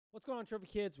What's going on, Trophy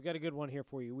Kids? We got a good one here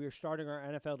for you. We are starting our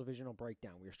NFL divisional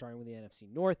breakdown. We are starting with the NFC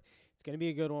North. It's going to be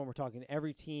a good one. We're talking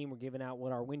every team. We're giving out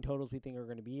what our win totals we think are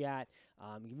going to be at.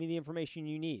 Give me the information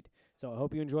you need. So I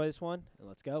hope you enjoy this one, and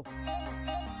let's go.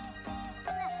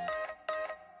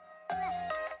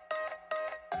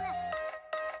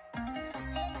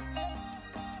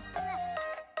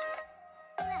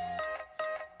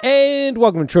 And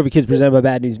welcome to Trophy Kids presented by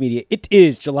Bad News Media. It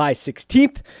is July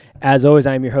 16th. As always,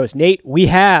 I am your host, Nate. We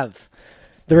have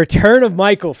the return of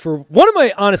Michael for one of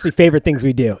my honestly favorite things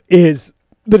we do is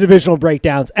the divisional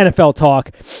breakdowns, NFL talk.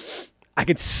 I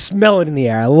can smell it in the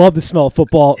air. I love the smell of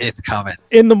football. It's coming.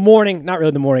 In the morning, not really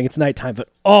in the morning, it's nighttime, but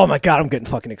oh my God, I'm getting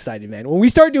fucking excited, man. When we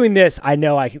start doing this, I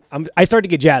know I start to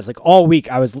get jazzed. Like all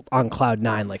week, I was on cloud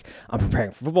nine. Like I'm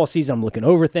preparing for football season. I'm looking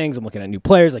over things. I'm looking at new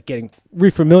players, like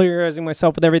refamiliarizing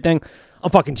myself with everything. I'm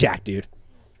fucking jacked, dude.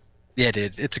 Yeah,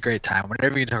 dude, it's a great time.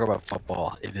 Whenever you talk about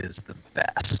football, it is the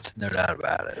best. No doubt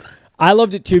about it. I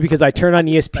loved it too because I turned on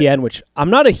ESPN, which I'm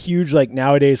not a huge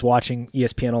nowadays watching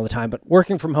ESPN all the time, but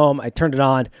working from home, I turned it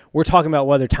on. We're talking about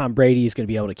whether Tom Brady is going to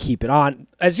be able to keep it on.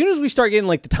 As soon as we start getting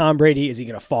the Tom Brady, is he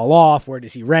going to fall off? Where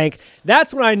does he rank?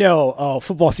 That's when I know,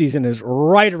 football season is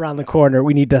right around the corner.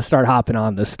 We need to start hopping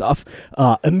on this stuff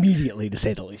immediately, to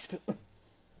say the least.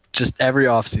 Just every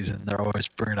offseason, they're always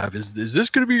bringing up, is this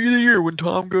going to be the year when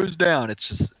Tom goes down? It's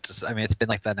just I mean, it's been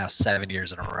like that now 7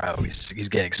 years in a row. He's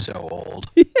getting so old.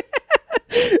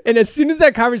 And as soon as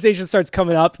that conversation starts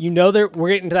coming up, you know that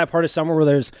we're getting to that part of summer where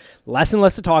there's less and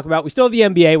less to talk about. We still have the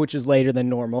NBA, which is later than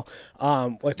normal.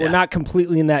 We're not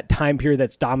completely in that time period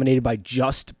that's dominated by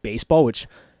just baseball, which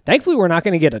thankfully we're not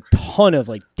going to get a ton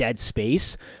of dead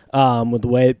space with the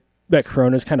way that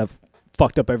Corona's kind of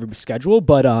fucked up every schedule.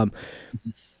 But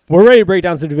we're ready to break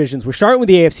down some divisions. We're starting with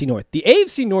the AFC North. The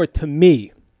AFC North, to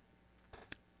me,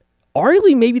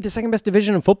 arguably maybe the second best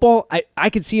division in football. I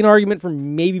could see an argument for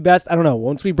maybe best. I don't know.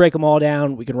 Once we break them all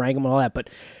down, we can rank them and all that. But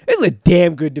it's a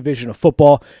damn good division of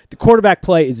football. The quarterback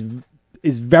play is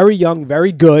very young,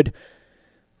 very good.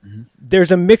 Mm-hmm.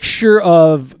 There's a mixture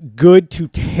of good to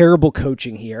terrible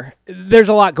coaching here. There's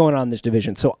a lot going on in this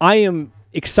division. So I am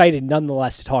excited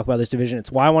nonetheless to talk about this division.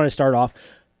 It's why I want to start off.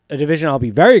 A division I'll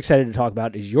be very excited to talk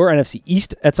about is your NFC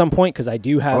East at some point because I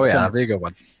do have that'd be a good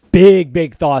one.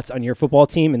 Big thoughts on your football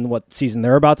team and what season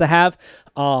they're about to have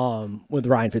with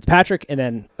Ryan Fitzpatrick, and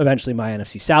then eventually my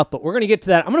NFC South. But we're going to get to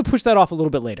that. I'm going to push that off a little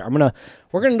bit later.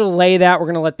 We're going to delay that. We're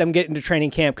going to let them get into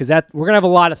training camp because we're going to have a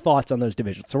lot of thoughts on those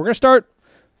divisions. So we're going to start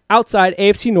outside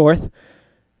AFC North.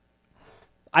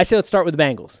 I say let's start with the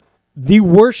Bengals. The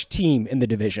worst team in the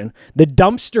division, the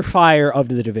dumpster fire of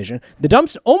the division,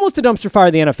 almost the dumpster fire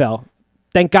of the NFL.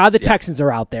 Thank God the Texans are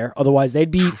out there. Otherwise,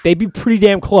 they'd be pretty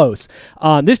damn close.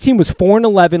 This team was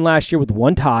 4-11 last year with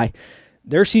one tie.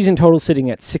 Their season total sitting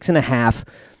at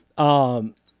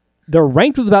 6.5. They're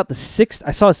ranked with about the sixth.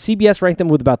 I saw CBS ranked them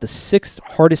with about the sixth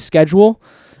hardest schedule.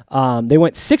 They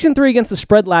went 6-3 against the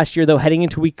spread last year, though, heading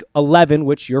into week 11,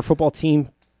 which your football team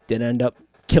did end up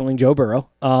killing Joe Burrow.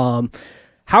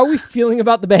 How are we feeling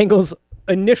about the Bengals?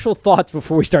 Initial thoughts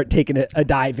before we start taking a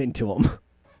dive into them.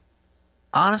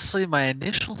 Honestly, my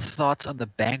initial thoughts on the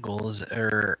Bengals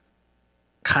are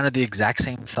kind of the exact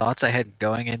same thoughts I had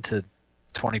going into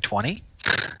 2020.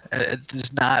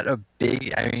 There's not a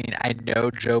big... I mean, I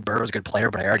know Joe Burrow is a good player,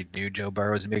 but I already knew Joe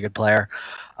Burrow was going to be a good player.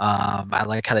 I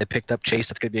like how they picked up Chase.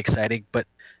 That's going to be exciting. But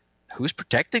who's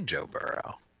protecting Joe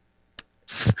Burrow?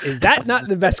 Is that not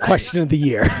the best question of the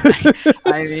year?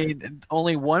 I mean,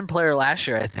 only one player last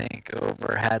year, I think,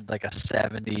 had a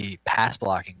 70 pass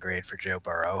blocking grade for Joe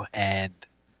Burrow. And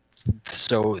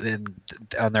so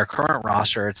on their current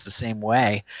roster, it's the same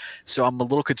way. So I'm a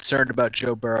little concerned about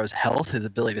Joe Burrow's health, his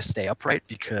ability to stay upright,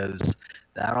 because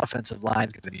that offensive line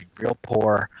is going to be real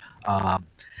poor. I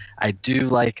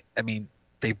mean,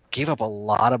 they gave up a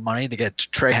lot of money to get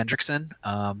Trey Hendrickson.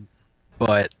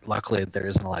 But luckily there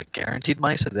isn't guaranteed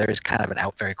money, so there is kind of an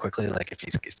out very quickly. If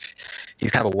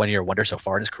he's kind of a 1 year wonder so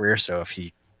far in his career, so if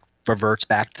he reverts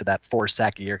back to that 4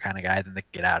 sack a year kind of guy, then they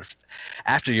get out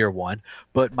after year one.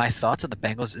 But my thoughts on the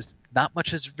Bengals is not much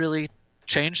has really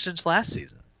changed since last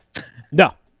season.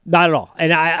 No, not at all.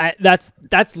 And I that's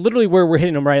literally where we're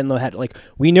hitting them right in the head.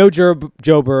 We know Joe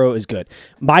Burrow is good.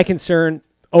 My concern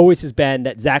always has been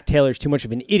that Zach Taylor's too much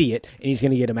of an idiot and he's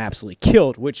going to get him absolutely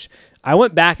killed, which I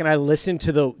went back and I listened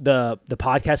to the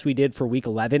podcast we did for week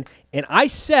 11, and I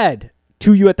said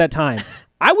to you at that time,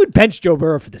 I would bench Joe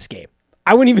Burrow for this game.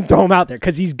 I wouldn't even throw him out there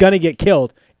because he's going to get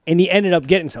killed, and he ended up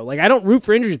getting so. I don't root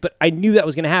for injuries, but I knew that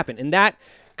was going to happen, and that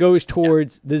goes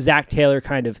towards the Zach Taylor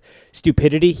kind of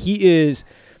stupidity. He is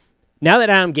now that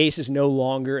Adam Gase is no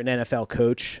longer an NFL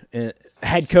coach,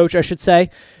 head coach, I should say,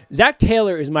 Zach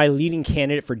Taylor is my leading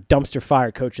candidate for Dumpster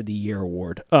Fire Coach of the Year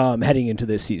award heading into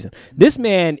this season. This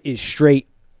man is straight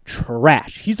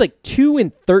trash. He's like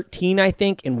 2-13, I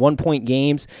think, in 1-point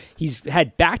games. He's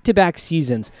had back-to-back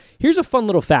seasons. Here's a fun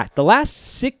little fact. The last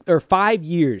 6 or 5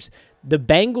 years, the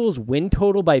Bengals win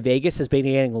total by Vegas has been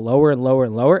getting lower and lower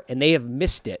and lower, and they have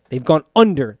missed it. They've gone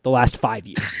under the last 5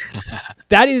 years.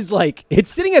 That is like, it's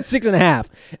sitting at 6.5.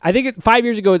 I think 5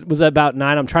 years ago it was about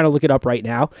 9. I'm trying to look it up right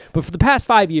now. But for the past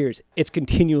 5 years, it's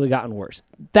continually gotten worse.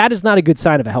 That is not a good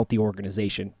sign of a healthy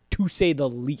organization, to say the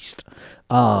least.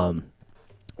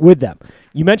 With them,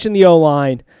 you mentioned the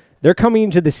O-line. They're coming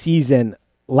into the season.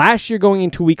 Last year, going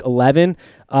into Week 11,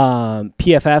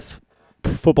 PFF,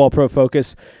 Football Pro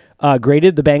Focus,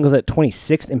 graded the Bengals at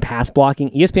 26th in pass blocking.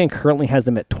 ESPN currently has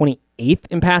them at 28th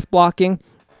in pass blocking.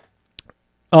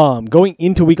 Going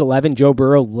into Week 11, Joe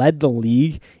Burrow led the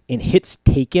league in hits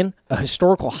taken, a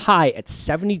historical high at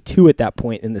 72 at that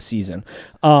point in the season.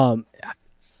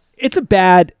 It's a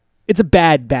bad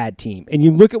team. And you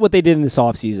look at what they did in this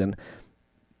offseason.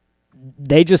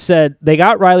 They just said they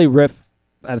got Riley Riff.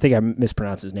 I think I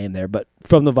mispronounced his name there, but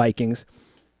from the Vikings.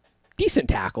 Decent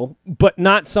tackle, but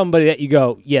not somebody that you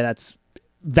go, yeah, that's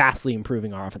vastly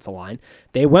improving our offensive line.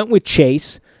 They went with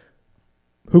Chase,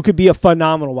 who could be a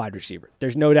phenomenal wide receiver.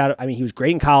 There's no doubt. I mean, he was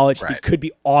great in college. Right. He could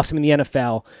be awesome in the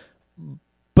NFL.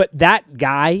 But that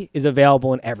guy is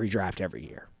available in every draft every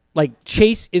year. Like,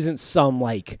 Chase isn't some,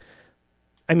 like,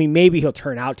 I mean, maybe he'll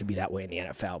turn out to be that way in the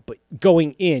NFL, but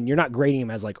going in, you're not grading him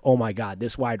as like, oh my God,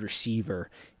 this wide receiver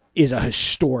is a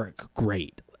historic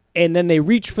grade. And then they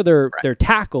reach for their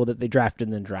tackle that they drafted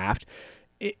in the draft.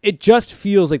 It just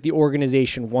feels like the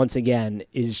organization, once again,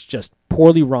 is just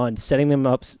poorly run, setting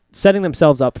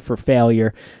themselves up for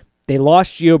failure. They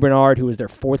lost Gio Bernard, who was their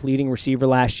 4th leading receiver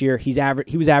last year. He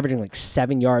was averaging like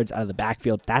 7 yards out of the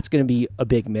backfield. That's going to be a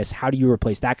big miss. How do you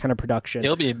replace that kind of production?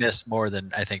 He'll be missed more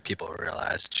than I think people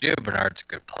realize. Gio Bernard's a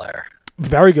good player.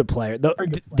 Very good player.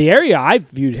 The area I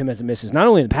viewed him as a miss is not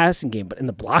only in the passing game, but in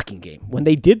the blocking game. When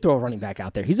they did throw a running back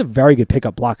out there, he's a very good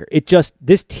pickup blocker.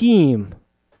 This team,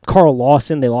 Carl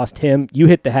Lawson, they lost him. You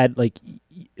hit the head. Like,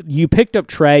 you picked up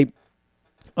Trey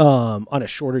on a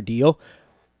shorter deal.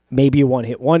 Maybe a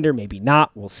one-hit wonder, maybe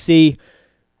not. We'll see.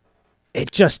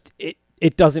 It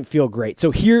doesn't feel great.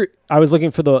 So here, I was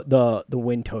looking for the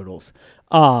win totals.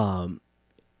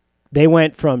 They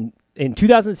went from, in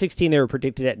 2016, they were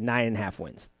predicted at 9.5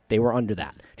 wins. They were under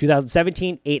that.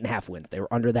 2017, 8.5 wins. They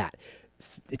were under that.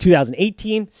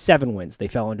 2018, 7 wins. They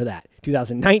fell under that.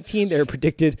 2019, they were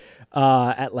predicted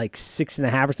at like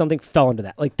 6.5 or something. Fell under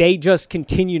that. Like, they just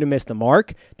continue to miss the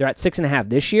mark. They're at 6.5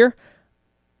 this year.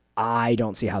 I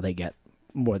don't see how they get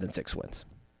more than 6 wins.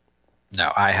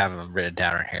 No, I have them written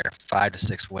down right here. 5 to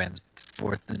 6 wins,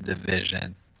 4th in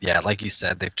division. Yeah, like you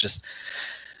said,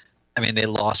 they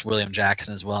lost William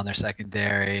Jackson as well in their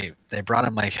secondary. They brought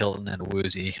in Mike Hilton and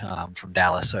Woozy from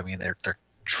Dallas. So, I mean, they're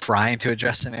trying to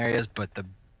address some areas, but the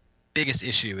biggest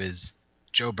issue is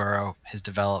Joe Burrow, his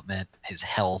development, his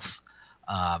health.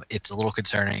 It's a little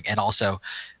concerning. And also,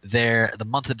 the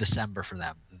month of December for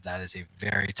them, that is a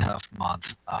very tough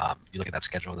month. You look at that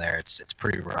schedule there; it's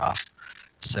pretty rough.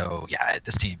 So yeah,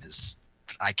 this team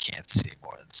I can't see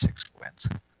more than 6 wins.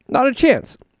 Not a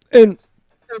chance. And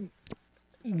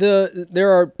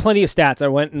there are plenty of stats. I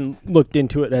went and looked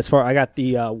into it I got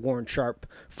the Warren Sharp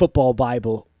Football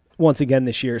Bible once again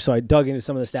this year, so I dug into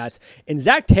some of the stats. And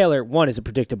Zach Taylor, one, is a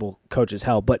predictable coach as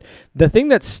hell. But the thing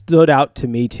that stood out to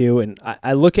me too, and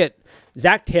I look at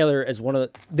Zach Taylor as one of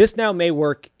this now may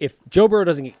work if Joe Burrow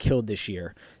doesn't get killed this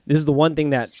year. This is the one thing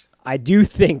that I do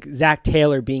think Zach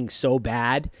Taylor being so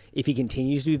bad, if he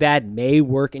continues to be bad, may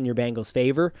work in your Bengals'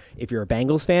 favor if you're a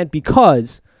Bengals fan,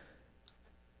 because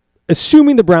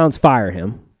assuming the Browns fire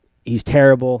him, he's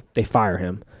terrible, they fire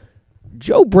him,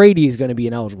 Joe Brady is going to be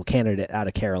an eligible candidate out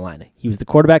of Carolina. He was the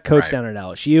quarterback coach down at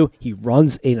LSU. He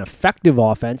runs an effective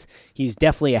offense. He's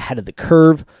definitely ahead of the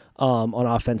curve on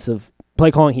offensive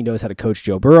play calling. He knows how to coach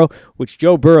Joe Burrow, which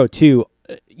Joe Burrow, too,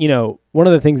 one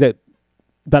of the things that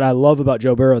I love about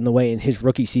Joe Burrow in the way in his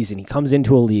rookie season, he comes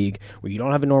into a league where you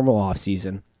don't have a normal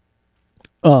offseason.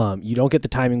 You don't get the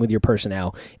timing with your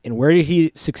personnel. And where did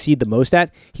he succeed the most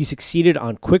at? He succeeded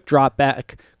on quick drop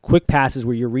back, quick passes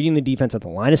where you're reading the defense at the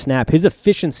line of snap. His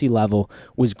efficiency level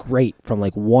was great from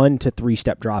like 1 to 3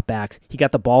 step drop backs. He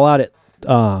got the ball out at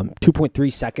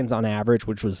 2.3 seconds on average,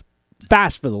 which was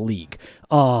fast for the league.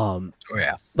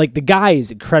 Like, the guy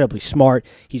is incredibly smart.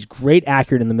 He's great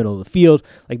accurate in the middle of the field.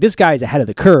 Like, this guy is ahead of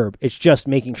the curve. It's just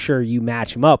making sure you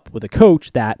match him up with a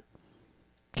coach that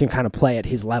can kind of play at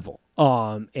his level.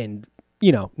 and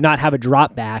not have a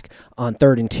drop back on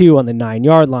 3rd and 2 on the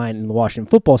 9-yard line in the Washington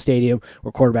Football Stadium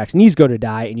where quarterbacks' knees go to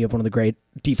die, and you have one of the great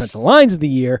defensive lines of the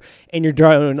year, and you're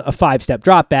throwing a 5-step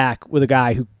drop back with a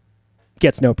guy who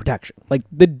gets no protection. Like,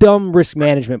 the dumb risk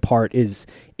management part is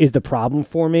the problem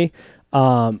for me.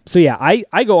 So yeah,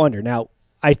 I go under. Now,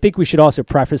 I think we should also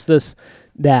preface this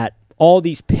that all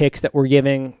these picks that we're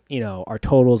giving, our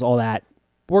totals, all that,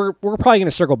 we're probably going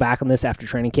to circle back on this after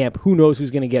training camp. Who knows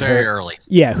who's going to get very hurt? Early.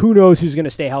 Yeah, who knows who's going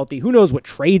to stay healthy? Who knows what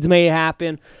trades may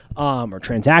happen or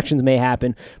transactions may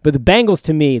happen? But the Bengals,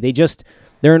 to me,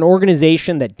 they're an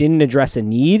organization that didn't address a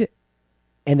need,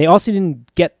 and they also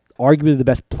didn't get arguably the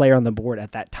best player on the board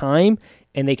at that time,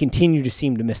 and they continue to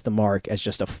seem to miss the mark as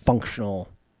just a functional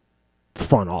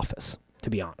front office, to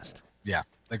be honest. Yeah.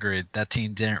 Agreed. That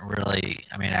team didn't really.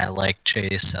 I mean, I like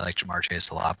Chase. I like Jamar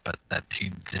Chase a lot, but that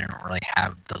team didn't really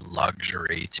have the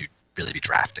luxury to really be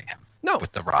drafting him. No,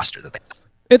 with the roster that they have.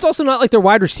 It's also not like their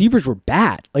wide receivers were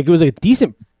bad. Like, it was a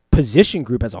decent position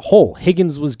group as a whole.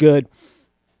 Higgins was good.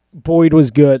 Boyd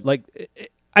was good. Like,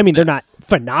 I mean, they're not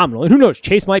phenomenal. And who knows?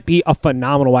 Chase might be a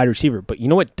phenomenal wide receiver, but you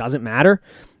know what doesn't matter?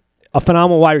 A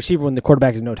phenomenal wide receiver when the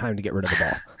quarterback has no time to get rid of the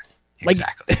ball. Like,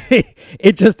 exactly.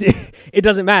 it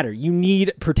doesn't matter. You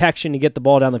need protection to get the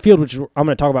ball down the field, which I'm going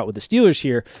to talk about with the Steelers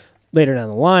here later down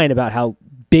the line about how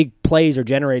big plays are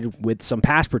generated with some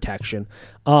pass protection.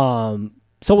 So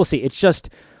we'll see.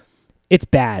 It's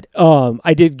bad.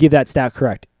 I did give that stat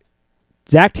correct.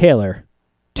 Zach Taylor,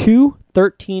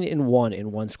 2-13-1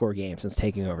 in one-score games since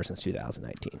taking over since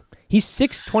 2019. He's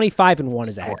 6-25-1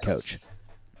 as a head coach.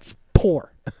 It's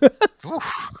poor.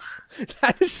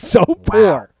 That is so poor.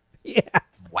 Wow. Yeah.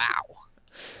 Wow.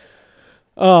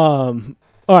 All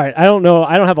right. I don't know.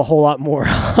 I don't have a whole lot more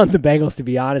on the Bengals, to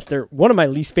be honest. They're one of my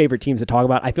least favorite teams to talk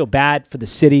about. I feel bad for the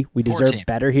city. We deserve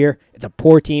better here. It's a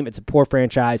poor team. It's a poor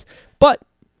franchise. But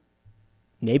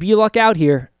maybe you luck out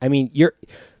here. I mean,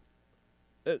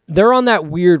 they're on that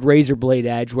weird razor blade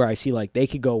edge where I see like they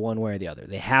could go one way or the other.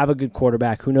 They have a good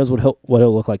quarterback. Who knows what he'll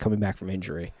look like coming back from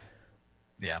injury.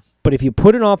 Yeah. But if you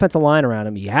put an offensive line around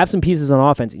him, you have some pieces on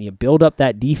offense, and you build up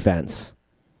that defense,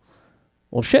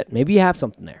 well, shit, maybe you have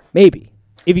something there. Maybe.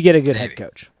 If you get a good head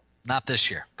coach. Not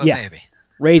this year, but maybe.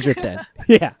 Razor thin.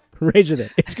 Yeah, razor thin.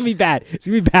 It's going to be bad. It's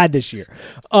going to be bad this year.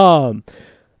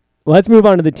 Let's move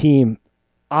on to the team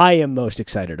I am most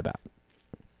excited about.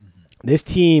 This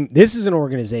team, this is an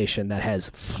organization that has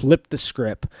flipped the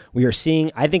script. We are seeing,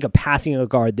 I think, a passing of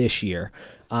guard this year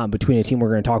between a team we're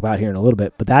going to talk about here in a little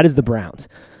bit, but that is the Browns.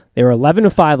 They were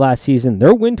 11-5 last season.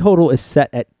 Their win total is set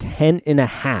at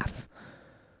 10.5.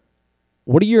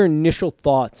 What are your initial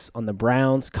thoughts on the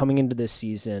Browns coming into this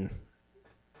season,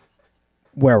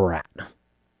 where we're at?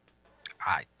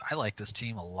 I like this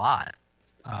team a lot.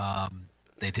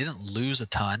 They didn't lose a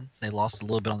ton. They lost a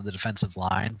little bit on the defensive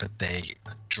line, but they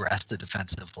addressed the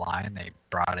defensive line. They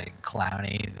brought in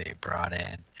Clowney. They brought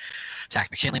in Zach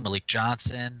McKinley, Malik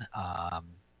Johnson.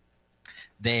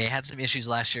 They had some issues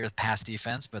last year with pass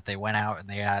defense, but they went out and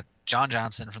they got John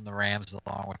Johnson from the Rams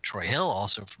along with Troy Hill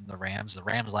also from the Rams. The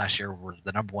Rams last year were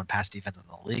the number one pass defense in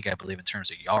the league, I believe, in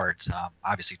terms of yards.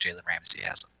 Obviously, Jalen Ramsey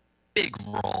has a big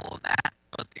role in that,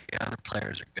 but the other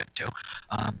players are good too.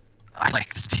 I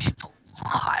like this team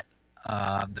a lot.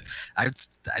 I'd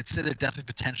say they're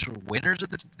definitely potential winners of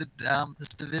this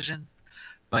division,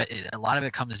 but a lot of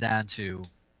it comes down to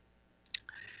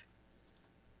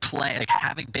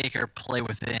having Baker play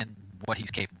within what he's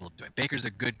capable of doing. Baker's a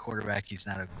good quarterback. He's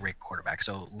not a great quarterback.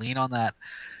 So lean on that.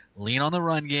 Lean on the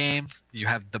run game. You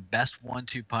have the best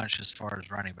 1-2 punch as far as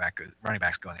running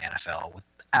backs go in the NFL,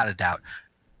 without a doubt.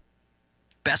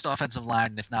 Best offensive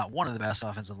line, if not one of the best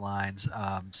offensive lines.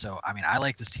 So, I mean, I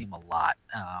like this team a lot.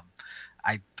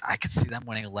 I could see them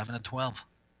winning 11-12.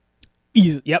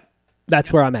 Easy. Yep.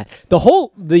 That's where I'm at.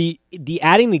 The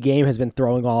adding the game has been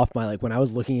throwing off my, like, when I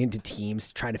was looking into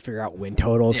teams trying to figure out win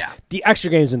totals. Yeah. The extra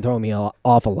game's been throwing me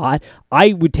off a lot.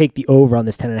 I would take the over on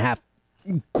this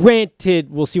 10.5. Granted,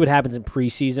 we'll see what happens in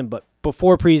preseason, but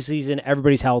before preseason,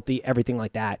 everybody's healthy, everything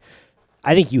like that.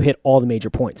 I think you hit all the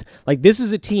major points. Like, this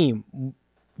is a team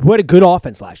who had a good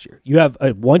offense last year. You have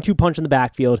a 1-2 punch in the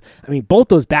backfield. I mean, both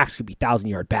those backs could be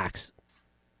 1,000-yard backs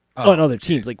on other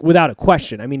teams, like, without a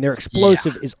question. I mean, their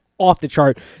explosive is off the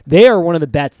chart. They are one of the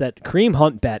bets that Kareem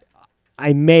Hunt bet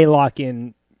I may lock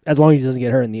in as long as he doesn't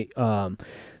get hurt in the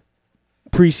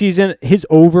preseason. His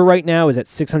over right now is at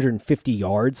 650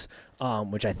 yards,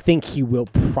 which I think he will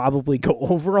probably go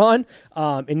over on.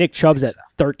 And Nick Chubb's at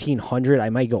 1,300. I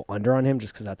might go under on him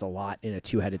just because that's a lot in a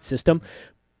two-headed system.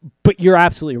 But you're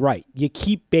absolutely right. You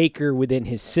keep Baker within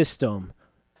his system.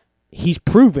 He's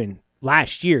proven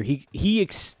last year. He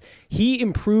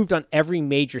improved on every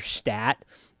major stat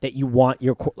that you want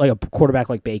like a quarterback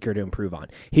like Baker to improve on.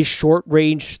 His short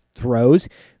range throws,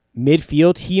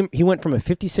 midfield, he went from a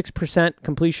 56%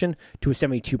 completion to a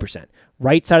 72%.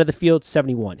 Right side of the field,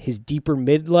 71. His deeper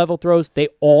mid-level throws, they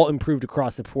all improved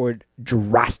across the board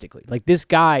drastically. Like this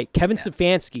guy, Kevin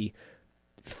Stefanski,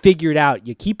 figured out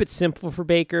you keep it simple for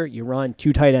Baker, you run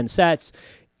 2 tight end sets,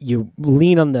 you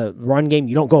lean on the run game,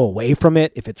 you don't go away from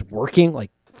it if it's working.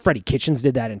 Like Freddie Kitchens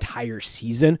did that entire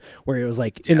season where it was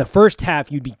like in the first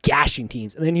half you'd be gashing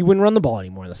teams and then he wouldn't run the ball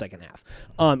anymore in the second half.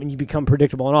 And you become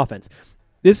predictable on offense.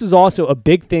 This is also a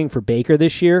big thing for Baker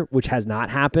this year, which has not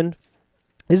happened.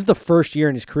 This is the first year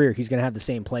in his career he's going to have the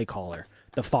same play caller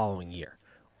the following year,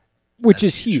 which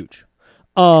is huge.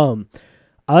 I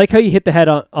like how you hit the head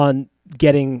on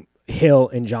getting Hill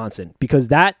and Johnson because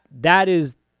that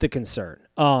is the concern.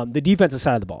 The defensive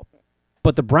side of the ball.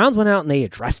 But the Browns went out and they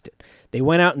addressed it. They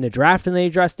went out in the draft and they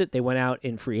addressed it. They went out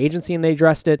in free agency and they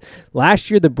addressed it. Last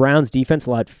year, the Browns defense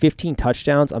allowed 15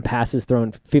 touchdowns on passes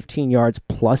thrown 15 yards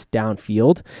plus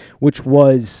downfield, which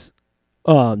was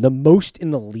the most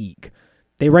in the league.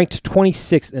 They ranked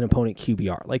 26th in opponent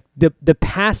QBR. Like the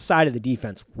pass side of the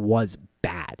defense was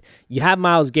bad. You have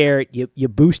Myles Garrett. You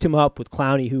boost him up with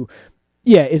Clowney, who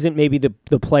isn't maybe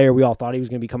the player we all thought he was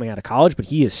going to be coming out of college, but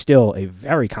he is still a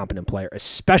very competent player,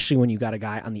 especially when you got a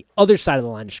guy on the other side of the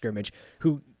line of scrimmage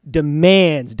who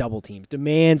demands double teams,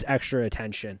 demands extra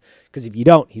attention, because if you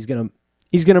don't, he's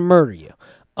gonna murder you.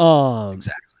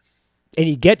 Exactly. And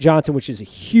you get Johnson, which is a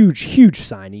huge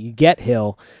sign. And you get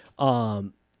Hill.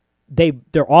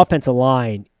 Their offensive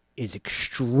line is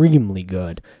extremely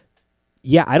good.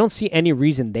 Yeah, I don't see any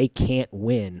reason they can't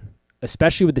win,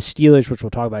 especially with the Steelers, which we'll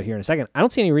talk about here in a second. I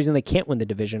don't see any reason they can't win the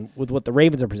division with what the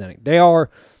Ravens are presenting. They are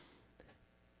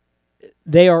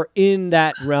in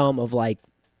that realm of like,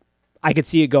 I could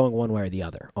see it going one way or the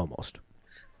other almost.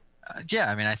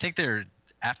 I mean, I think they're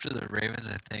after the Ravens.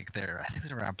 I think they're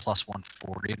around plus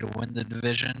 140 to win the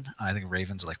division. I think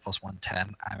Ravens are like plus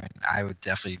 110. I mean, I would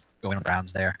definitely go in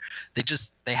Browns there.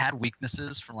 They had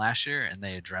weaknesses from last year and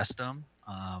they addressed them.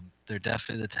 They're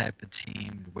definitely the type of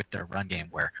team with their run game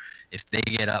where if they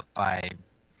get up by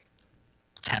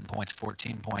 10 points,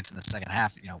 14 points in the second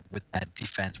half, with that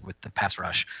defense, with the pass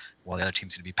rush, while the other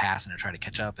team's going to be passing and trying to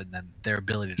catch up, and then their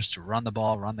ability just to run the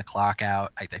ball, run the clock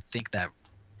out, I think that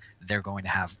they're going to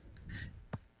have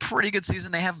a pretty good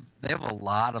season. They have a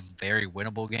lot of very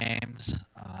winnable games,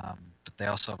 but they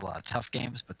also have a lot of tough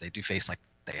games, but they do face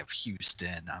they have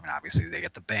Houston. I mean, obviously they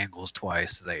get the Bengals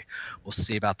twice. We'll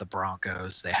see about the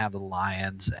Broncos. They have the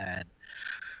Lions, and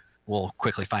we'll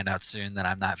quickly find out soon that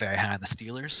I'm not very high on the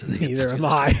Steelers. So neither am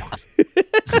I.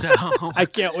 So I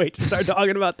can't wait to start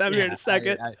talking about them here in a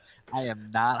second. I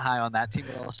am not high on that team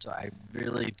at all. So I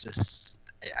really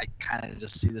I kind of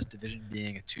just see this division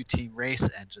being a 2-team race,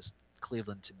 and just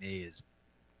Cleveland to me is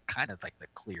kind of like the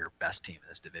clear best team in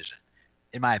this division,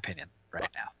 in my opinion, right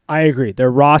now. I agree.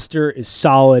 Their roster is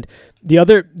solid. The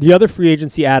other free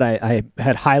agency ad I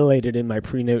had highlighted in my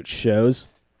pre-note shows,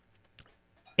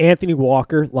 Anthony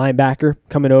Walker, linebacker,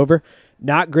 coming over.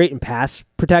 Not great in pass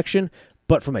protection,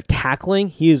 but from a tackling,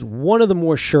 he is one of the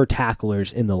more sure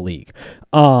tacklers in the league.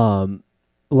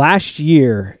 Last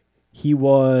year, he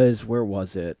was, where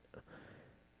was it?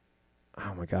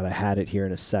 Oh my God, I had it here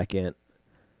in a second.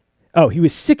 Oh, he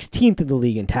was 16th in the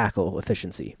league in tackle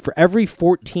efficiency. For every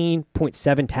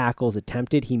 14.7 tackles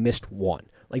attempted, he missed one.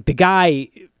 Like, the guy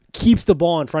keeps the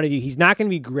ball in front of you. He's not going to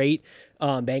be great,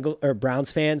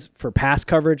 Browns fans, for pass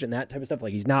coverage and that type of stuff.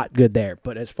 Like, he's not good there.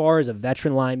 But as far as a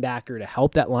veteran linebacker to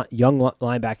help that young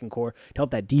linebacking core, to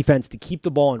help that defense, to keep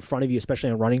the ball in front of you,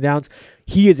 especially on running downs,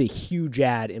 he is a huge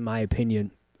ad, in my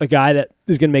opinion. A guy that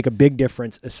is going to make a big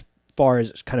difference as far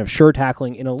as kind of sure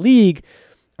tackling in a league,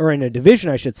 or in a division,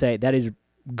 I should say, that is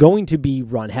going to be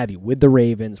run heavy with the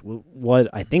Ravens, what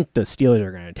I think the Steelers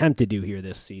are going to attempt to do here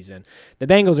this season. The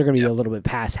Bengals are going to be a little bit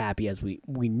pass happy, as we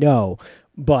know.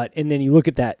 And then you look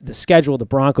at the schedule, the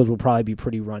Broncos will probably be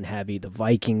pretty run heavy. The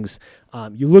Vikings,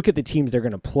 you look at the teams they're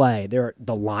going to play,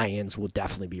 the Lions will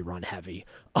definitely be run heavy.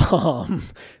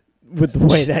 With the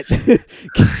way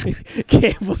that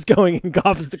Campbell's going and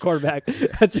Goff is the quarterback.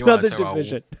 That's another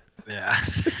division. Yeah.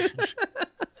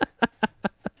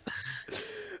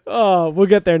 Oh, we'll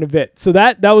get there in a bit. So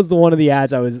that was one of the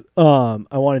ads I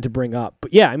wanted to bring up.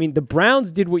 But yeah, I mean, the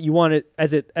Browns did what you wanted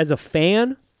as a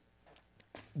fan.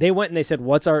 They went and they said,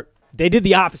 they did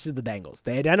the opposite of the Bengals.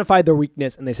 They identified their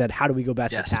weakness and they said, how do we go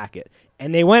best attack it?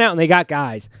 And they went out and they got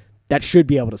guys that should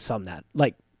be able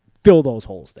to fill those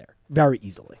holes there very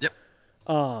easily. Yep.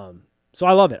 So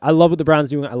I love it. I love what the Browns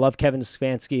doing. I love Kevin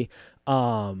Stefanski.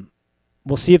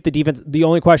 We'll see if the defense. The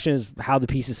only question is how the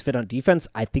pieces fit on defense.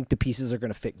 I think the pieces are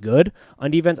going to fit good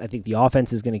on defense. I think the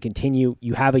offense is going to continue.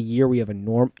 You have a year. We have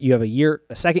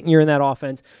a second year in that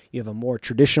offense. You have a more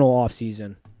traditional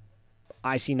offseason.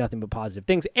 I see nothing but positive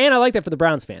things, and I like that for the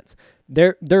Browns fans.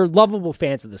 They're lovable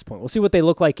fans at this point. We'll see what they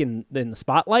look like in the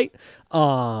spotlight.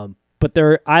 But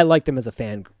I like them as a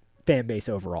fan base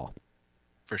overall.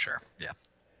 For sure, yeah.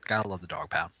 Gotta love the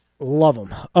dog pound. Love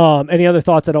them. Any other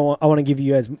thoughts? I want to give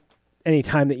you guys any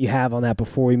time that you have on that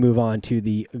before we move on to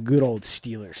the good old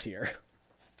Steelers here.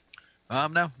 No,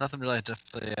 nothing really. I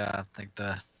definitely think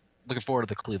looking forward to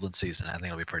the Cleveland season. I think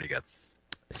it'll be pretty good.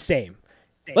 Same.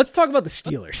 Let's talk about the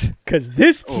Steelers, because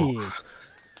this team,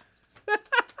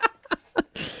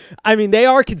 I mean, they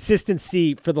are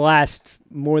consistency for the last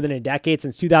more than a decade.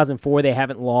 Since 2004, they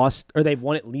haven't lost, or they've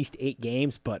won at least 8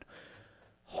 games, but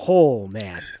oh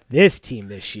man, this team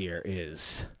this year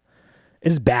is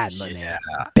bad, my man.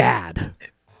 Bad.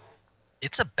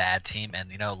 It's a bad team,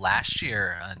 and last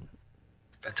year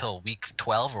until week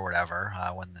 12 or whatever,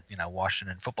 when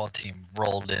Washington football team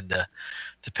rolled into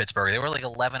Pittsburgh, they were like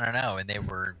 11-0, and they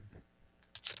were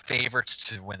favorites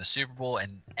to win the Super Bowl.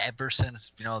 And ever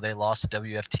since they lost to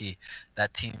WFT,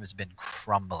 that team has been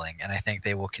crumbling, and I think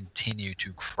they will continue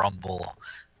to crumble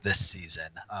this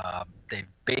season. They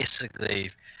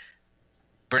basically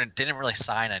didn't really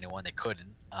sign anyone. They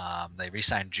couldn't. They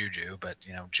re-signed Juju, but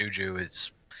Juju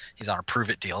he's on a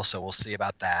prove-it deal, so we'll see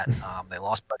about that. They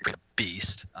lost Buddy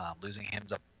Beast. Losing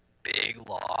him's a big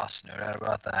loss, no doubt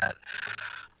about that.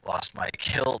 Lost Mike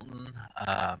Hilton.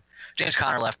 James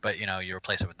Conner left, but you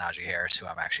replace it with Najee Harris, who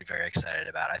I'm actually very excited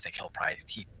about. I think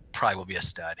he probably will be a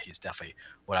stud. He's definitely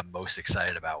what I'm most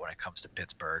excited about when it comes to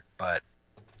Pittsburgh. But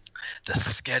the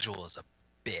schedule is a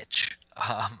bitch.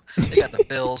 They got the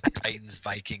Bills, Titans,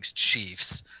 Vikings,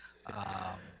 Chiefs.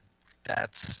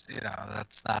 That's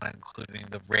not including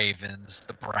the Ravens,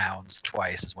 the Browns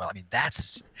twice as well. I mean, that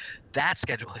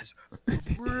schedule is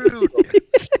brutal.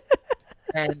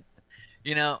 And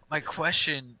my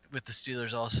question with the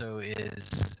Steelers also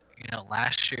is,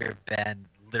 last year Ben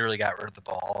literally got rid of the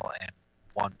ball in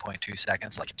 1.2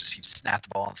 seconds. Like he snapped the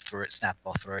ball and threw it, snapped the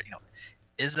ball, threw it.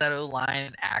 Is that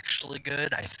O-line actually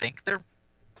good? I think they're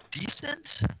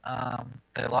decent.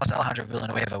 They lost Alejandro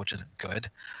Villanueva, which isn't good.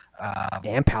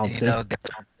 And Pouncey.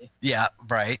 Yeah,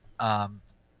 right.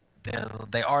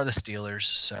 They are the Steelers,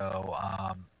 so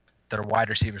their wide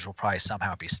receivers will probably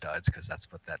somehow be studs because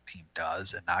that's what that team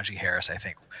does. And Najee Harris, I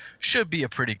think, should be a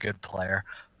pretty good player.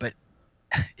 But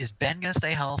is Ben going to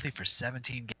stay healthy for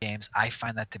 17 games? I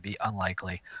find that to be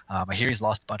unlikely. I hear he's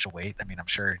lost a bunch of weight. I mean, I'm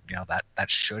sure that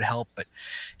should help, but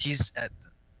he's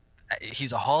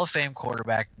a Hall of Fame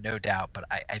quarterback, no doubt. But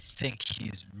I think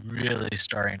he's really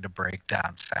starting to break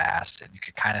down fast, and you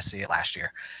could kind of see it last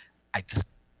year.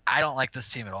 I don't like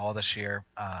this team at all this year.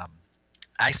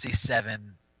 I see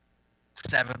 7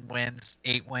 wins,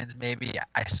 8 wins maybe.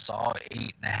 I saw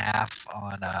 8.5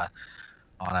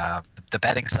 on the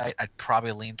betting site. I'd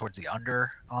probably lean towards the under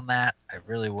on that. I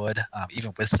really would.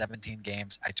 Even with 17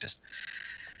 games, I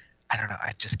don't know.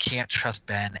 I just can't trust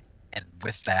Ben, and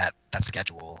with that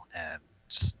schedule and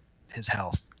just his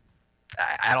health,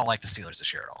 I don't like the Steelers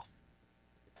this year at all.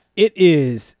 It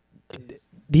is.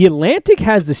 The Atlantic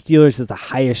has the Steelers as the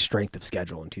highest strength of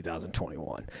schedule in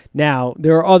 2021. Now,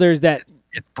 there are others that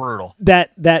it's brutal.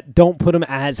 That don't put them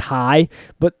as high,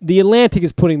 but the Atlantic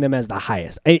is putting them as the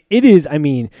highest. It is, I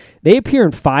mean, they appear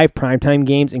in 5 primetime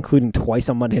games, including twice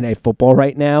on Monday Night Football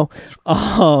right now.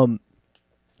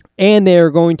 And they're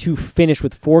going to finish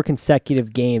with 4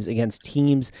 consecutive games against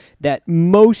teams that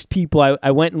most people,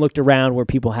 I went and looked around where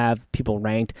people have people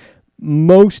ranked,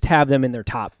 most have them in their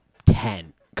top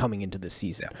 10 coming into this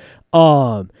season.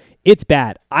 It's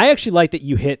bad. I actually like that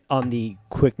you hit on the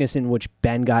quickness in which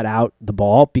Ben got out the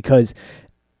ball, because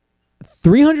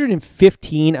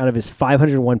 315 out of his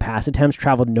 501 pass attempts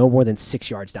traveled no more than 6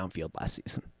 yards downfield last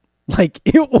season. Like,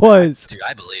 it was... Dude,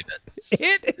 I believe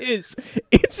it.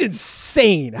 It's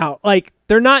insane how, like,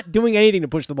 they're not doing anything to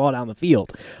push the ball down the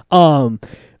field.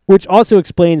 Which also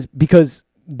explains, because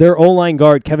their O-line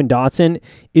guard, Kevin Dotson,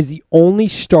 is the only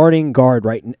starting guard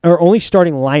only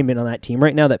starting lineman on that team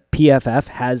right now that PFF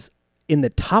has in the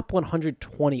top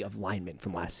 120 of linemen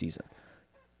from last season.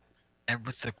 And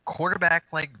with the quarterback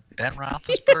like Ben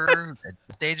Roethlisberger at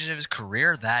the stage of his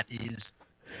career, that is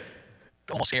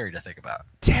almost scary to think about.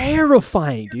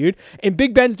 Terrifying, dude. And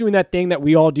Big Ben's doing that thing that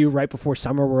we all do right before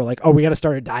summer. We're like, oh, we got to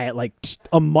start a diet like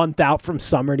a month out from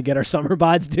summer to get our summer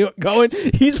bods going.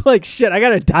 He's like, shit, I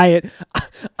got a diet.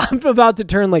 I'm about to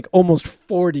turn like almost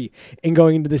 40 and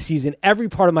going into the season. Every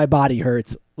part of my body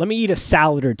hurts. Let me eat a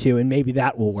salad or two and maybe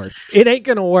that will work. It ain't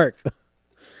going to work.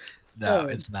 No,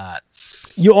 it's not.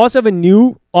 You also have a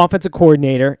new offensive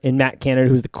coordinator in Matt Canada,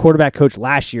 who's the quarterback coach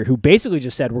last year, who basically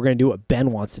just said, we're going to do what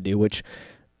Ben wants to do, which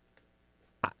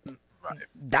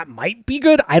that might be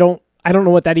good. I don't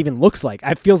know what that even looks like.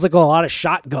 It feels like a lot of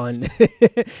shotgun,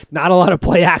 not a lot of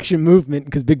play action movement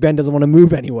because Big Ben doesn't want to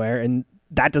move anywhere, and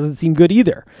that doesn't seem good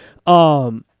either.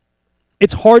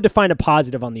 It's hard to find a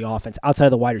positive on the offense outside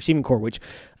of the wide receiving core, which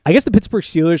I guess the Pittsburgh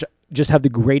Steelers just have the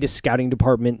greatest scouting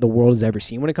department the world has ever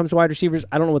seen when it comes to wide receivers.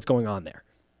 I don't know what's going on there.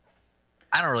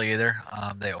 I don't really either.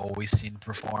 They always seem to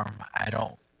perform. I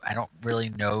don't really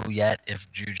know yet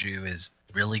if Juju is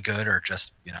really good or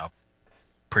just,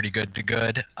 pretty good to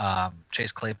good.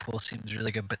 Chase Claypool seems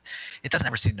really good, but it doesn't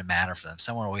ever seem to matter for them.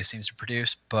 Someone always seems to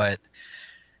produce, but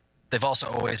they've also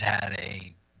always had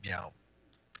the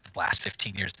last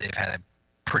 15 years, they've had a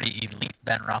pretty elite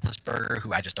Ben Roethlisberger,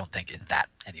 who I just don't think is that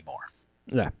anymore.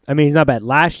 Yeah, I mean, he's not bad.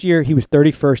 Last year, he was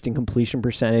 31st in completion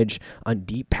percentage on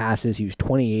deep passes. He was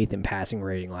 28th in passing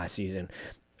rating last season.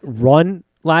 Run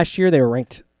last year, they were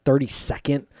ranked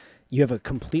 32nd. You have a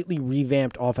completely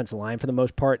revamped offensive line for the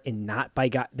most part, and not by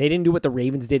guys. They didn't do what the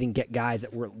Ravens did and get guys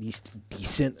that were at least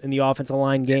decent in the offensive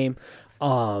line game.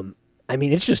 I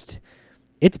mean,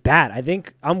 it's bad. I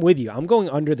think I'm with you. I'm going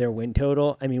under their win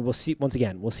total. I mean, we'll see. Once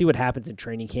again, we'll see what happens in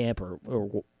training camp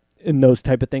or in those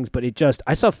type of things. But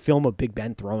I saw film of Big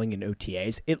Ben throwing in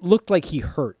OTAs. It looked like he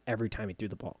hurt every time he threw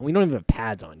the ball. We don't even have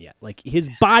pads on yet. Like,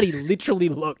 his body literally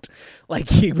looked like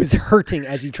he was hurting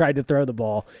as he tried to throw the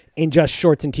ball in just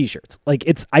shorts and t-shirts. Like,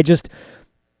 it's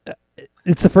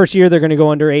the first year they're going to go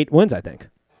under 8 wins, I think.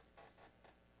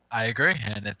 I agree,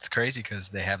 and it's crazy because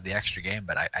they have the extra game,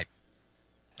 but I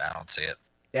don't see it.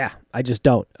 Yeah, I just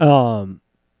don't. And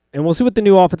we'll see what the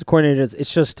new offensive coordinator does.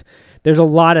 It's just there's a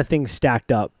lot of things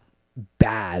stacked up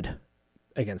bad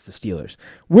against the Steelers,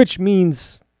 which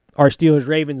means our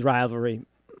Steelers-Ravens rivalry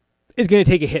is going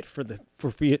to take a hit for the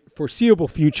foreseeable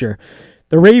future.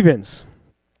 The Ravens,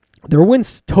 their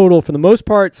wins total for the most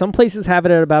part, some places have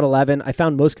it at about 11. I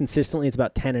found most consistently it's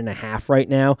about 10.5 right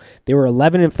now. They were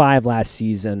 11-5 last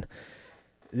season.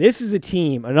 This is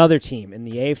another team in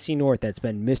the AFC North that's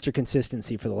been Mr.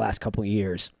 Consistency for the last couple of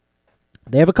years.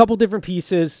 They have a couple different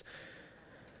pieces.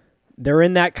 They're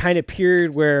in that kind of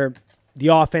period where the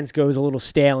offense goes a little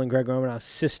stale in Greg Romanoff's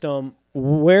system.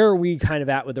 Where are we kind of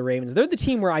at with the Ravens? They're the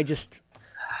team where I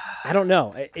don't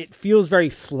know. It feels very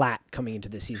flat coming into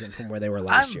the season from where they were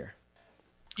last year.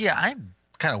 Yeah, I'm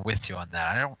kind of with you on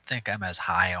that. I don't think I'm as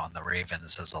high on the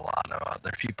Ravens as a lot of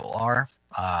other people are.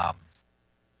 I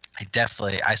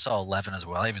saw 11 as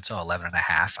well. I even saw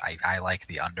 11.5. I like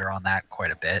the under on that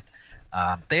quite a bit.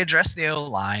 They addressed the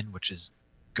O-line, which is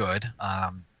good.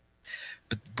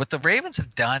 But what the Ravens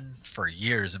have done for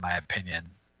years, in my opinion,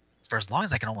 for as long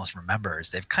as I can almost remember, is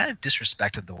they've kind of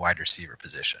disrespected the wide receiver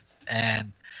position.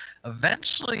 And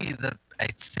eventually, I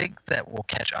think that will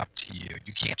catch up to you.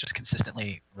 You can't just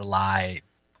consistently rely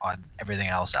on everything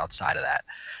else outside of that.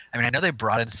 I mean, I know they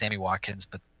brought in Sammy Watkins,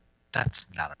 but that's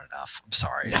not enough. I'm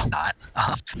sorry, it's not.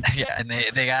 Yeah, and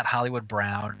they got Hollywood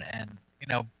Brown, and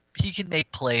he can make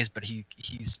plays, but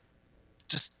he's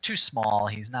just too small.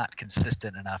 He's not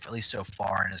consistent enough, at least so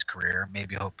far in his career.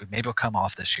 Maybe he'll come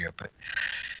off this year, but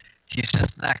he's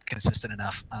just not consistent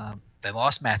enough. They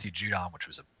lost Matthew Judon, which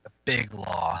was a big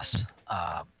loss.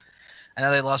 I know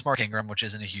they lost Mark Ingram, which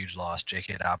isn't a huge loss.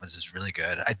 J.K. Dobbins is really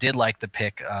good. I did like the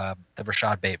pick, the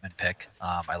Rashad Bateman pick.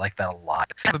 I like that a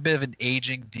lot. They have a bit of an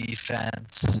aging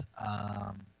defense.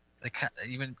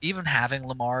 Even having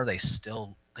Lamar, they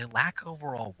lack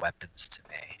overall weapons to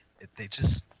me.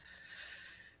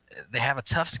 They have a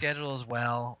tough schedule as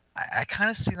well. I kind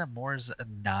of see them more as a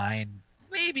 9,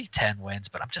 maybe 10 wins,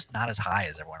 but I'm just not as high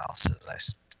as everyone else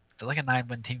is. They're like a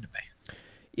 9-win team to me.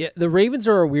 Yeah, the Ravens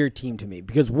are a weird team to me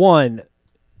because, one,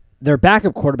 their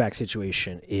backup quarterback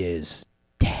situation is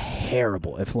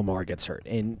terrible if Lamar gets hurt.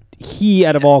 And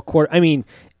out of all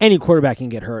any quarterback can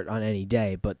get hurt on any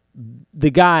day, but the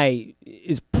guy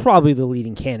is probably the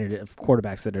leading candidate of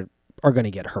quarterbacks that are going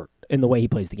to get hurt in the way he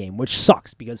plays the game, which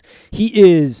sucks because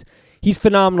he's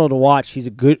phenomenal to watch. He's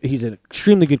an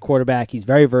extremely good quarterback. He's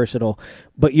very versatile.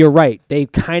 But you're right. They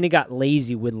kind of got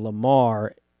lazy with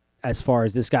Lamar as far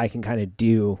as this guy can kind of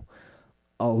do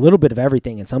a little bit of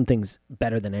everything and some things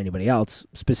better than anybody else,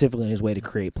 specifically in his way to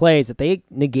create plays, that they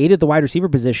negated the wide receiver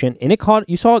position, and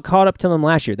you saw it caught up to them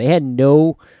last year. They had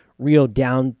no real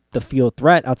down the field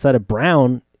threat outside of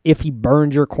Brown if he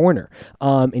burned your corner.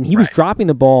 And he was dropping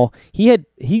the ball. He had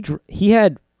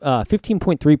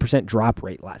 15.3% drop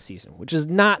rate last season, which is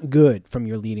not good from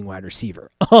your leading wide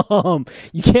receiver.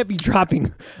 You can't be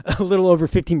dropping a little over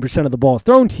 15% of the balls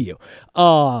thrown to you.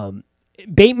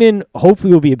 Bateman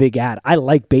hopefully will be a big add. I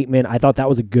like Bateman. I thought that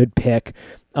was a good pick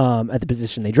at the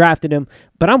position they drafted him.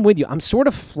 But I'm with you. I'm sort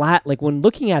of flat. Like when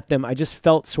looking at them, I just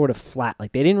felt sort of flat.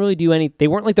 Like they didn't really do any. They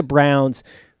weren't like the Browns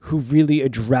who really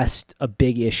addressed a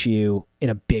big issue in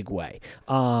a big way.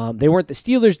 They weren't the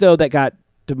Steelers though that got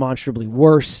demonstrably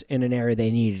worse in an area they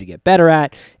needed to get better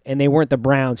at, and they weren't the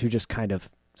Browns who just kind of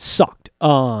sucked.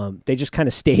 They just kind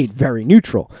of stayed very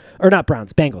neutral. Or not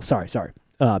Browns, Bengals. Sorry.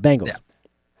 Bengals. Yeah.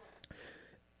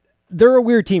 They're a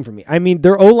weird team for me. I mean,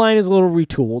 their O-line is a little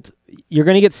retooled. You're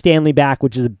going to get Stanley back,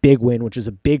 which is a big win, which is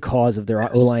a big cause of their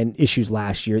O-line issues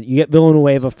last year. You get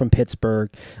Villanueva from Pittsburgh.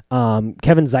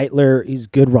 Kevin Zeitler, he's a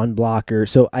good run blocker.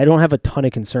 So I don't have a ton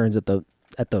of concerns at the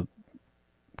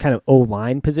kind of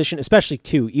O-line position, especially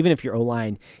too, even if your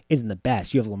O-line isn't the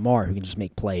best, you have Lamar who can just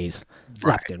make plays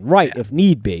left and right if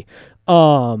need be.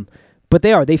 But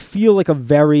they feel like a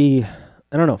very,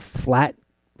 I don't know, flat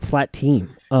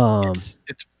team.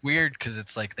 It's weird because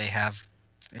it's like they have,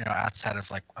 outside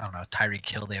of like, I don't know, Tyreek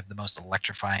Hill, they have the most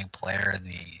electrifying player in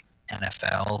the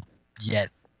NFL, yet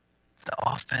the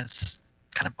offense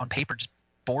kind of on paper just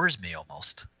bores me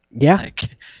almost. Yeah.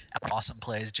 Like awesome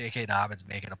plays, J.K. Dobbins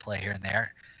making a play here and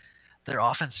there. Their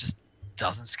offense just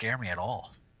doesn't scare me at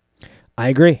all. I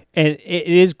agree. And it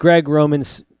is Greg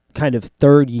Roman's kind of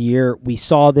third year. We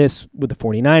saw this with the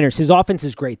 49ers. His offense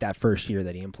is great that first year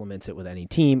that he implements it with any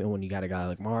team and when you got a guy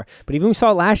like Mar. But even we saw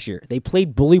it last year. They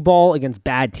played bully ball against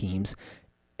bad teams,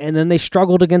 and then they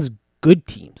struggled against good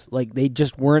teams. Like they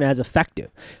just weren't as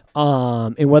effective.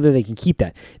 And whether they can keep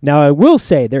that. Now, I will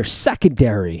say their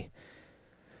secondary,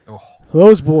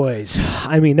 those boys,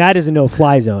 I mean, that is a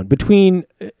no-fly zone. Between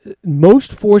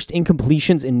most forced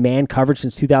incompletions in man coverage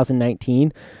since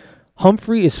 2019,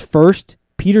 Humphrey is first,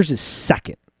 Peters is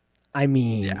second. I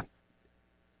mean,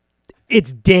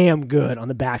 It's damn good on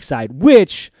the backside,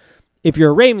 which, if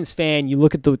you're a Ravens fan, you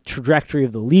look at the trajectory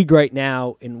of the league right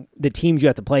now and the teams you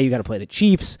have to play. You got to play the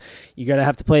Chiefs. You got to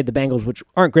have to play the Bengals, which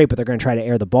aren't great, but they're going to try to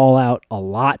air the ball out a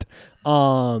lot.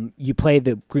 You play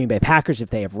the Green Bay Packers if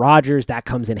they have Rodgers. That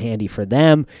comes in handy for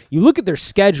them. You look at their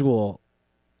schedule,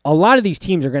 a lot of these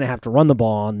teams are going to have to run the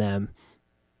ball on them.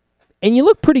 And you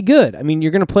look pretty good. I mean,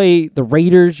 you're going to play the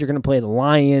Raiders. You're going to play the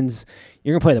Lions.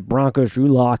 You're going to play the Broncos. Drew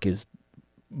Lock is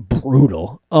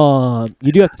brutal.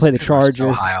 You do have to play the Chargers.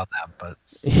 So high on them, but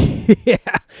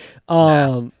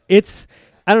it's,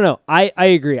 I don't know. I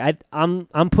agree.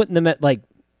 I'm putting them at like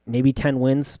maybe 10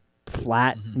 wins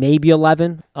flat, maybe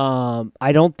 11.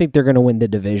 I don't think they're going to win the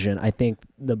division. I think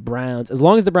the Browns, as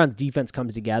long as the Browns defense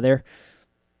comes together,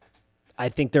 I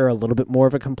think they're a little bit more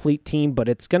of a complete team, but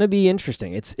it's going to be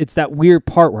interesting. It's that weird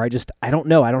part where I don't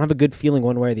know. I don't have a good feeling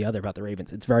one way or the other about the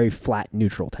Ravens. It's very flat,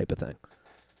 neutral type of thing.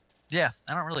 Yeah,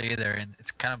 I don't really either. And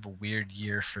it's kind of a weird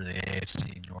year for the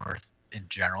AFC North in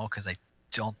general because I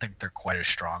don't think they're quite as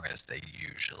strong as they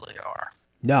usually are.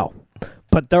 No,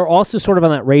 but they're also sort of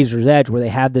on that razor's edge where they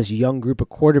have this young group of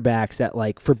quarterbacks that,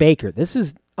 like, for Baker, this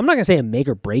is, I'm not going to say a make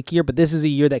or break year, but this is a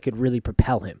year that could really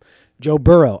propel him. Joe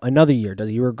Burrow, another year. Does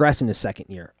he regress in his second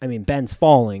year? I mean, Ben's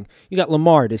falling. You got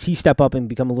Lamar. Does he step up and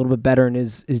become a little bit better in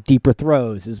his deeper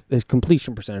throws, his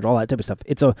completion percentage, all that type of stuff?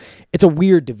 It's a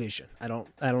weird division. I don't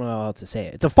know how else to say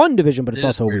it. It's a fun division, but it's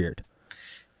also weird.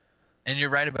 And you're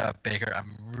right about Baker.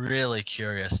 I'm really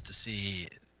curious to see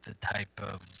the type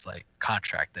of like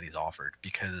contract that he's offered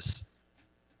because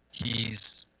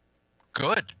he's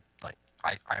good. Like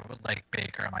I would like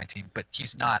Baker on my team, but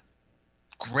he's not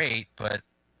great. But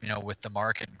with the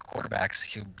market and quarterbacks,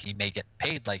 he may get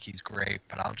paid like he's great.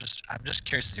 But I'm just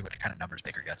curious to see what kind of numbers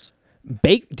Baker gets.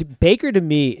 Baker to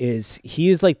me he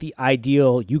is like the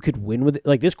ideal. You could win with it.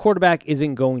 Like this quarterback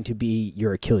isn't going to be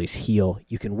your Achilles heel.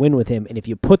 You can win with him, and if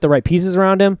you put the right pieces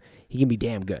around him, he can be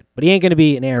damn good. But he ain't going to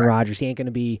be an Aaron Rodgers. He ain't going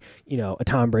to be a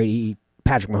Tom Brady,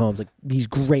 Patrick Mahomes. Like these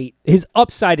great. His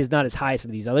upside is not as high as some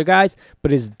of these other guys,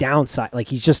 but his downside, like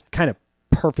he's just kind of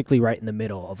perfectly right in the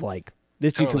middle of like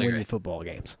this dude can win you football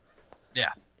games. Yeah,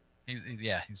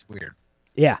 he's weird.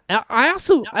 Yeah, I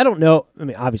don't know. I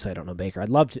mean, obviously, I don't know Baker. I'd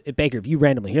love to, Baker, if you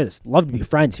randomly hear this, love to be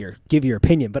friends here. Give your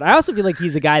opinion. But I also feel like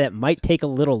he's a guy that might take a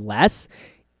little less,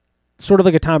 sort of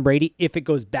like a Tom Brady, if it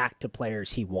goes back to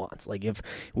players he wants. Like, if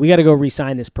we got to go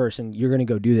re-sign this person, you're going to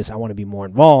go do this. I want to be more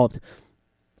involved.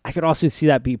 I could also see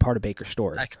that be part of Baker's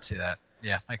story. I could see that.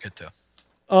 Yeah, I could too.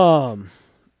 All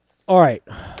right.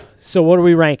 So what are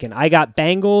we ranking? I got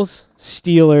Bengals,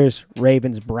 Steelers,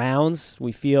 Ravens, Browns.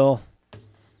 We feel...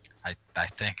 I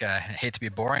think I hate to be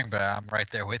boring, but I'm right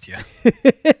there with you.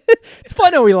 It's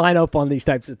fun how we line up on these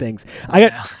types of things. I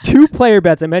got two player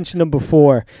bets. I mentioned them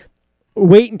before.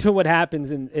 wait until what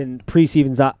happens in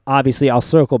preseasons. Obviously, I'll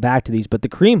circle back to these, but the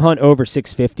Kareem Hunt over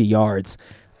 650 yards,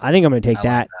 I think I'm going to take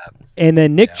that. Like that. And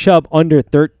then Nick Chubb under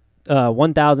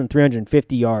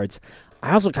 1,350 yards.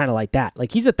 I also kind of like that.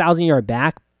 Like, he's a 1,000-yard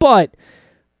back, but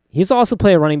he's also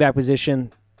play a running back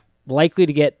position, likely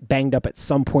to get banged up at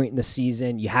some point in the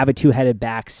season. You have a two-headed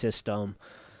back system.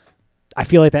 I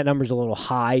feel like that number's a little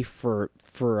high for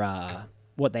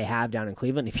what they have down in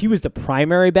Cleveland. If he was the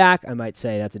primary back, I might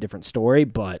say that's a different story,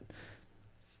 but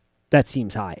that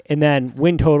seems high. And then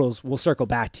win totals we'll circle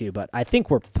back to, but I think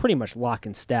we're pretty much lock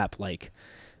in step. Like,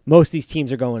 most of these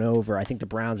teams are going over. I think the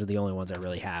Browns are the only ones that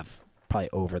really have probably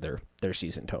over their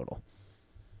season total.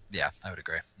 Yeah, I would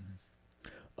agree.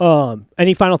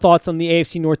 Any final thoughts on the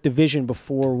AFC North division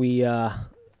before we kind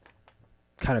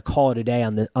of call it a day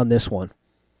on this one?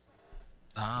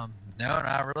 No,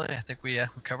 not really. I think we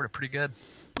covered it pretty good.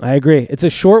 I agree. It's a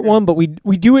short one, but we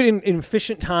do it in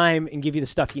efficient time and give you the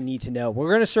stuff you need to know. We're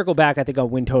going to circle back, I think,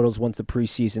 on win totals once the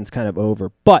preseason's kind of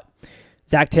over. But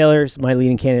Zach Taylor is my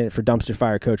leading candidate for Dumpster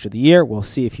Fire Coach of the Year. We'll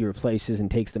see if he replaces and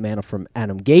takes the mantle from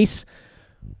Adam Gase.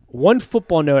 One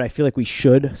football note I feel like we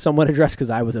should somewhat address because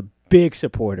I was a big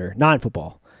supporter,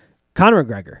 non-football. Conor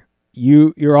McGregor,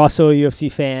 you're also a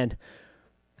UFC fan.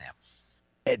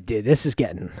 Dude,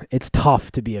 it's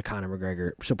tough to be a Conor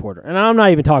McGregor supporter. And I'm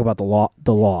not even talking about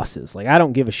the losses. Like, I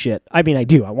don't give a shit. I mean, I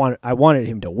do. I wanted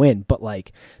him to win, but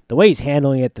like the way he's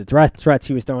handling it, the threats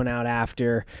he was throwing out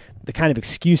after, the kind of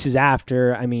excuses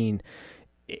after, I mean,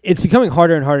 it's becoming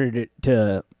harder and harder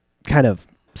to kind of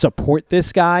support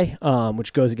this guy,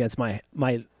 which goes against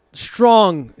my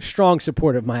strong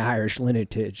support of my Irish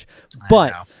lineage.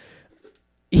 But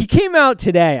he came out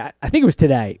today, I think it was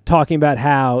today, talking about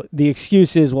how the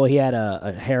excuse is, well, he had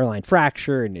a hairline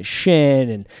fracture in his shin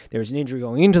and there was an injury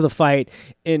going into the fight.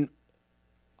 And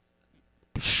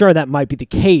sure, that might be the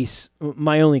case.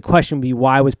 My only question would be,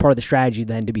 why was part of the strategy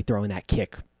then to be throwing that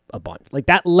kick a bunch? Like,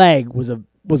 that leg was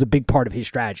a big part of his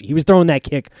strategy. He was throwing that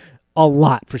kick a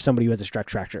lot for somebody who has a stress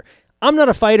fracture. I'm not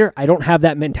a fighter. I don't have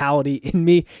that mentality in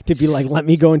me to be like, let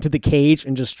me go into the cage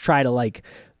and just try to like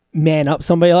man up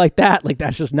somebody like that. Like,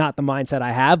 that's just not the mindset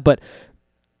I have. But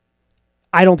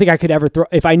I don't think I could ever throw,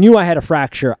 if I knew I had a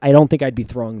fracture, I don't think I'd be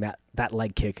throwing that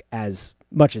leg kick as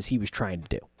much as he was trying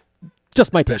to do.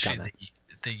 Just my take on that.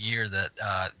 The year that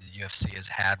the UFC has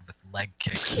had with leg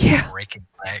kicks Yeah. and breaking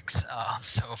legs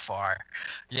so far.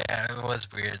 Yeah, it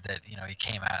was weird that, he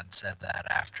came out and said that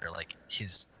after like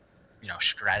his,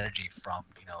 strategy from,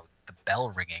 the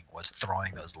bell ringing was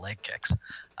throwing those leg kicks.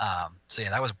 So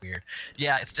yeah, that was weird.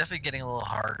 Yeah, it's definitely getting a little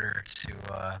harder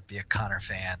to be a Conor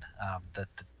fan. The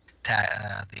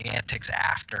antics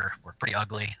after were pretty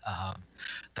ugly.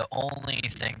 The only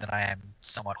thing that I am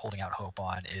somewhat holding out hope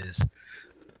on is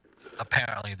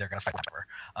apparently they're going to fight forever.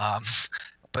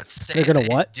 But say They're going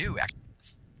to what?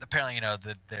 Apparently,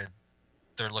 that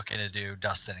they're looking to do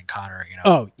Dustin and Conor,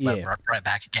 right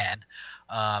back again.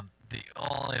 The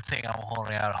only thing I'm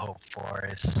holding out hope for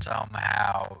is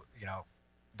somehow,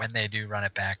 when they do run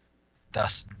it back,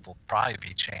 Dustin will probably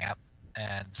be champ,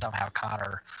 and somehow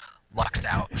Conor lucks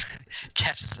out,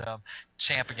 catches him,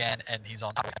 champ again, and he's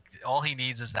on top. All he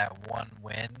needs is that one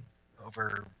win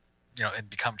over, and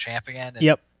become champ again. And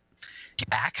Yep. Get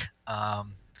back.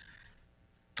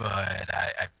 But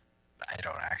I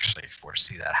don't actually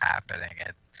foresee that happening.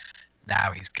 And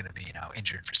now he's going to be,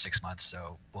 injured for 6 months.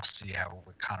 So we'll see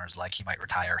what Conor's like. He might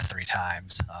retire 3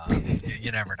 times.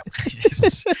 You never know.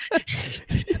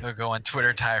 He'll go on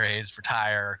Twitter tirades,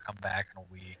 retire, come back in a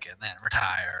week, and then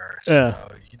retire. So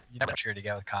you never sure to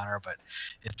get with Conor, but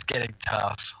it's getting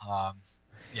tough.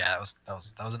 Yeah, that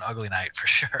was an ugly night for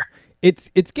sure.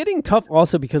 It's getting tough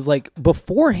also because like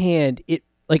beforehand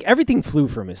everything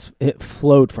flowed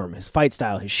from his fight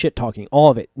style, his shit talking, all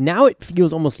of it. Now it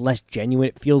feels almost less genuine.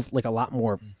 It feels like a lot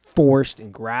more forced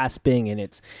and grasping, and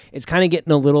it's kind of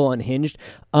getting a little unhinged.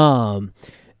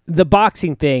 The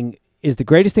boxing thing is the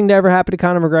greatest thing to ever happen to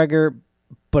Conor McGregor,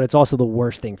 but it's also the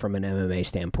worst thing from an MMA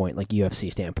standpoint, like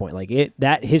UFC standpoint. Like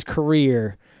his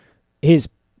career, his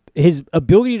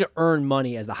ability to earn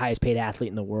money as the highest paid athlete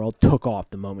in the world took off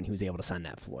the moment he was able to sign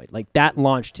that Floyd. Like, that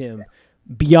launched him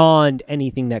beyond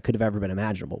anything that could have ever been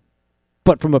imaginable.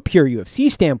 But from a pure UFC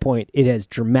standpoint, it has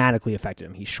dramatically affected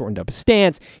him. He's shortened up his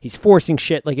stance. He's forcing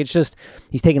shit. Like, it's just,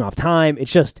 he's taking off time.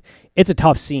 It's a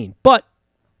tough scene. But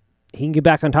he can get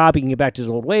back on top. He can get back to his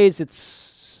old ways.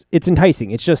 It's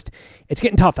enticing. It's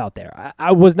getting tough out there.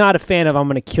 I was not a fan of, I'm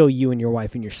going to kill you and your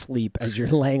wife in your sleep as you're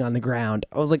laying on the ground.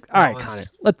 I was like, all right,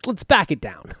 Conor, let's back it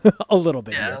down a little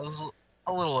bit. Yeah, it was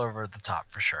a little over the top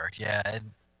for sure. Yeah,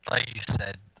 and like you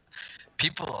said,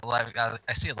 people like I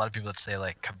see a lot of people that say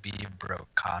like Khabib broke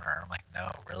Conor. I'm like,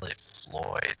 no, really,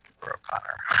 Floyd broke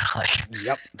Conor. Like,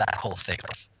 Yep. that whole thing.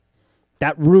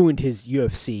 That ruined his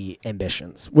UFC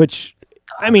ambitions, which,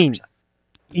 I mean,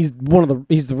 100%.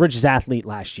 he's the richest athlete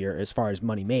last year as far as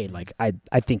money made. Like, I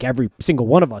think every single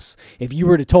one of us, if you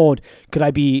were to told, could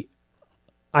I be,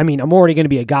 I mean, I'm already going to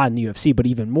be a god in the UFC, but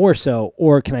even more so,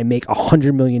 or can I make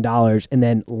 $100 million and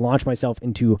then launch myself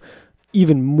into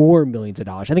even more millions of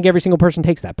dollars? I think every single person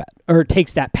takes that bet or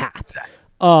takes that path. Exactly.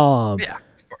 Yeah,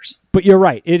 Of course. but you're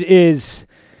right. It is,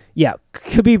 yeah,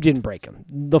 Khabib didn't break him.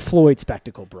 The Floyd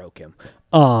spectacle broke him.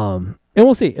 And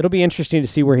we'll see. It'll be interesting to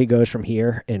see where he goes from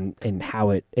here and how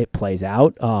it plays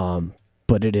out.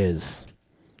 But it is,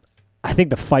 I think,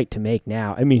 the fight to make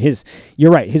now. I mean,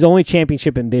 you're right. His only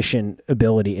championship ambition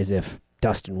ability is if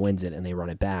Dustin wins it and they run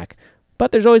it back.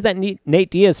 But there's always that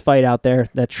Nate Diaz fight out there,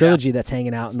 that trilogy that's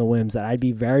hanging out in the whims that I'd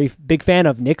be very big fan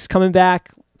of. Nick's coming back.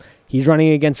 He's running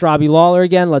against Robbie Lawler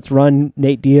again. Let's run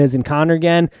Nate Diaz and Conor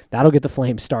again. That'll get the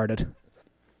flames started.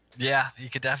 Yeah, you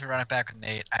could definitely run it back with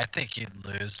Nate. I think he'd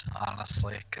lose,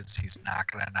 honestly, because he's not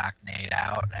going to knock Nate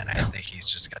out, and I think he's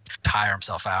just going to tire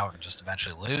himself out and just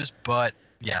eventually lose. But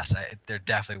yes, there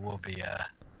definitely will be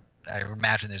I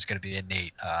imagine there's going to be a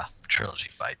Nate trilogy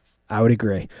fight. I would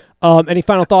agree. Any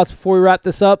final thoughts before we wrap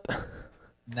this up?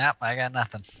 Nope, I got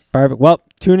nothing. Perfect. Well,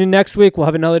 tune in next week. We'll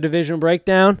have another divisional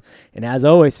breakdown. And as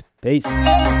always, peace.